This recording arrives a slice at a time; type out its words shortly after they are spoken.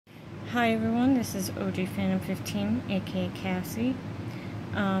Hi everyone, this is OG Phantom 15, aka Cassie.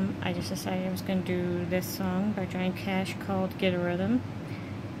 I just decided I was going to do this song by Jhonny Cash called Get a Rhythm.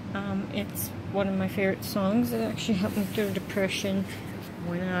 It's one of my favorite songs. It actually helped me through depression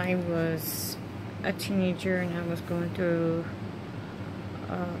when I was a teenager and I was going through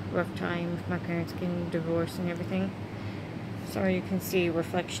a rough time with my parents getting divorced and everything. Sorry you can see a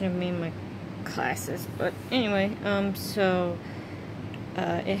reflection of me in my classes, but anyway,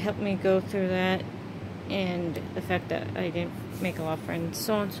 it helped me go through that, and the fact that I didn't make a lot of friends,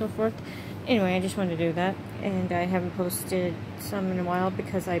 so on and so forth. Anyway, I just wanted to do that, and I haven't posted some in a while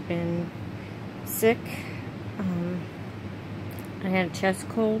because I've been sick. I had a chest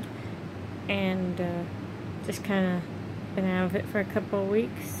cold, and just kind of been out of it for a couple of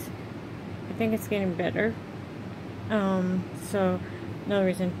weeks. I think it's getting better. So another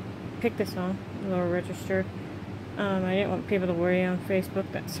reason, pick this song, lower register. I didn't want people to worry on Facebook,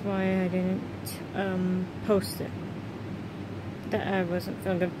 that's why I didn't post it. That I wasn't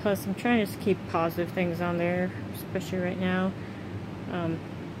feeling good. Plus, I'm trying to just keep positive things on there, especially right now.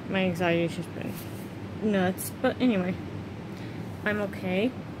 My anxiety's just been nuts. But anyway, I'm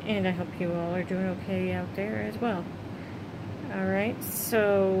okay, and I hope you all are doing okay out there as well. Alright,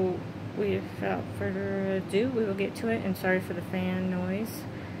 so without further ado, we will get to it, and sorry for the fan noise.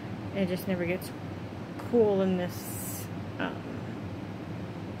 It just never gets cool in this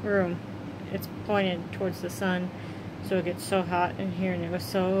room. It's pointed towards the sun, so it gets so hot in here, and it was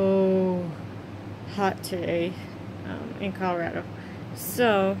so hot today in Colorado.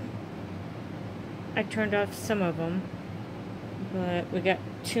 So I turned off some of them, but we got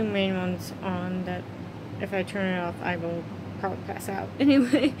two main ones on that if I turn it off I will probably pass out.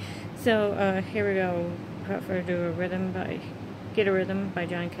 Anyway, so here we go. Without further ado, Get a Rhythm by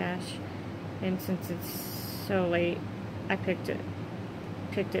Jhonny Cash. And since it's so late, I picked it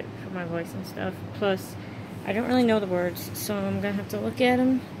for my voice and stuff. Plus, I don't really know the words, so I'm gonna have to look at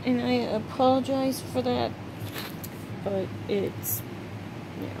them, and I apologize for that. But it's,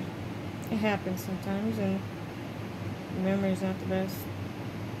 it happens sometimes, and memory's not the best.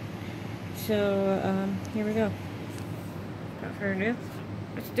 So, here we go. Without further ado,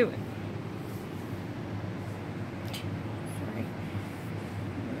 let's do it.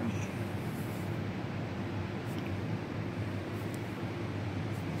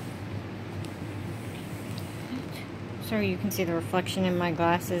 Sorry you can see the reflection in my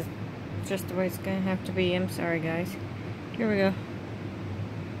glasses. Just the way it's gonna have to be. I'm sorry guys. Here we go.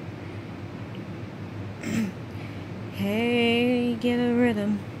 Hey, get a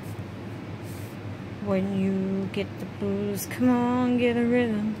rhythm. When you get the blues, come on, get a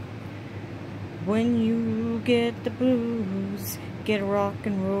rhythm. When you get the blues, get a rock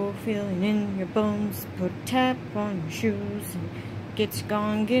and roll feeling in your bones. Put a tap on your shoes and get you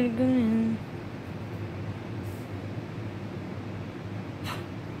gone, get it going.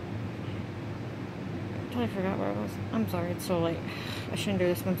 I forgot where I was. I'm sorry, it's so late. I shouldn't do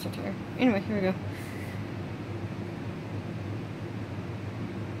this, I'm so tired. Anyway, here we go.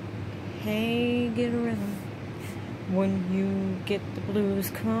 Hey, get a rhythm. When you get the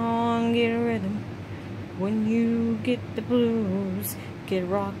blues, come on, get a rhythm. When you get the blues, get a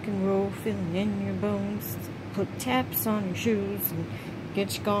rock and roll feeling in your bones. Put taps on your shoes and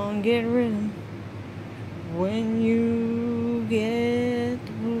get you gone, get a rhythm. When you get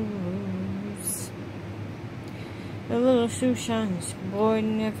the blues. A little shoeshine boy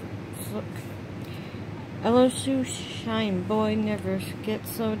never look. A little shoeshine boy never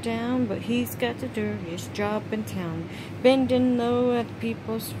gets so down, but he's got the dirtiest job in town. Bending low at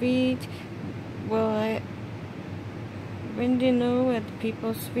people's feet. Bending low at the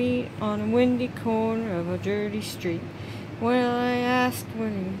people's feet on a windy corner of a dirty street. Well, I asked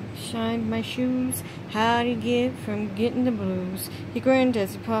when he shined my shoes, how'd he get from getting the blues? He grinned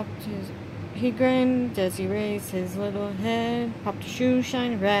as he raised his little head, popped a shoe,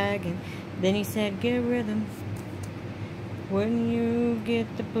 shine a rag, and then he said, get a rhythm. When you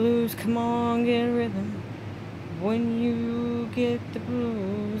get the blues, come on, get a rhythm. When you get the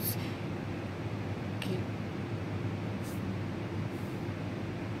blues,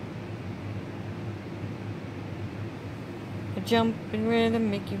 a jumping rhythm,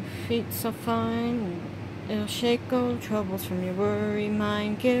 make your feet so fine. It'll shake all the troubles from your worry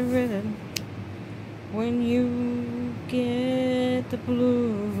mind. Get a rhythm. When you get the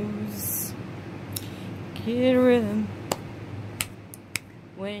blues, get a rhythm.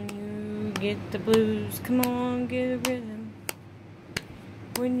 When you get the blues, come on, get a rhythm.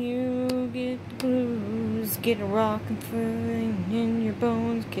 When you get the blues, get a rockin' feeling in your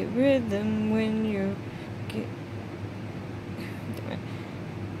bones. Get rhythm when you get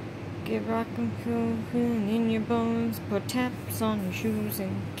Get rockin' cool, feeling in your bones. Put taps on your shoes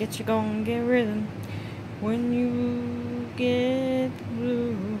and get you going, get rhythm. When you get the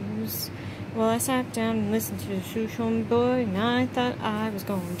blues. Well, I sat down and listened to the shoe showing boy, and I thought I was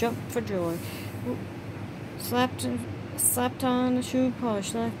going to jump for joy. Slapped on the shoe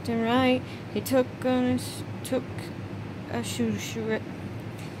polish left and right. He took a shoe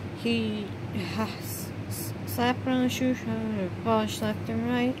He slapped on the shoe polish left and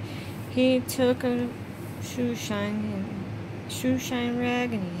right. He took a shoe shine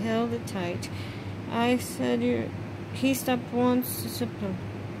rag and he held it tight. I said, He stopped once to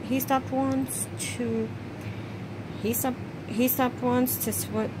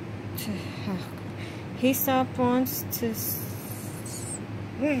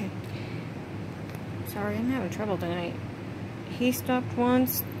Sorry, I'm having trouble tonight. He stopped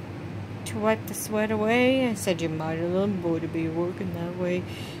once to wipe the sweat away. I said, "You mighty little boy to be working that way."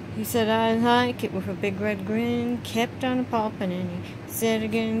 He said, "I like it," with a big red grin. Kept on popping and he said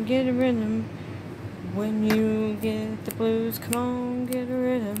again, "Get a rhythm. When you get the blues, come on, get a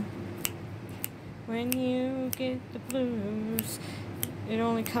rhythm. When you get the blues, it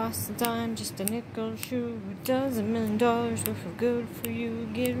only costs a dime, just a nickel shoe. It does $1 million worth of good for you.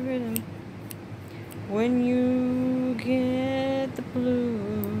 Get a rhythm. When you get the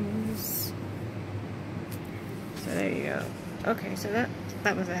blues." So there you go. Okay, so that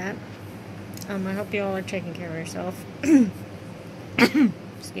was that. I hope you all are taking care of yourself.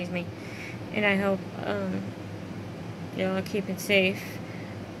 Excuse me. And I hope you all are keeping safe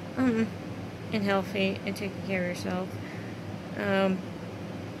and healthy and taking care of yourself. I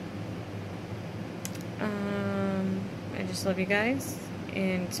just love you guys,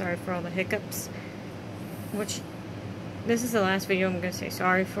 and sorry for all the hiccups. Which, this is the last video I'm going to say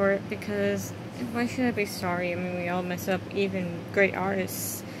sorry for it, because why should I be sorry? I mean, we all mess up. Even great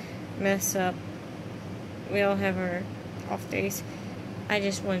artists mess up. We all have our off days. I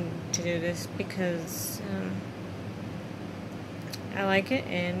just wanted to do this because I like it,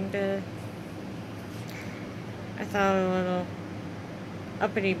 and I thought a little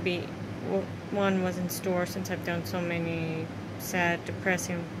uppity beat one was in store, since I've done so many sad,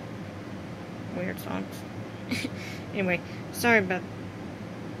 depressing, weird songs. Anyway, sorry about.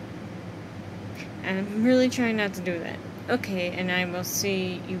 I'm really trying not to do that. Okay, and I will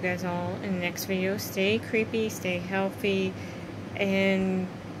see you guys all in the next video. Stay creepy, stay healthy, and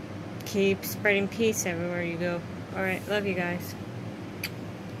keep spreading peace everywhere you go. Alright, love you guys.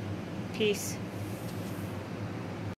 Peace.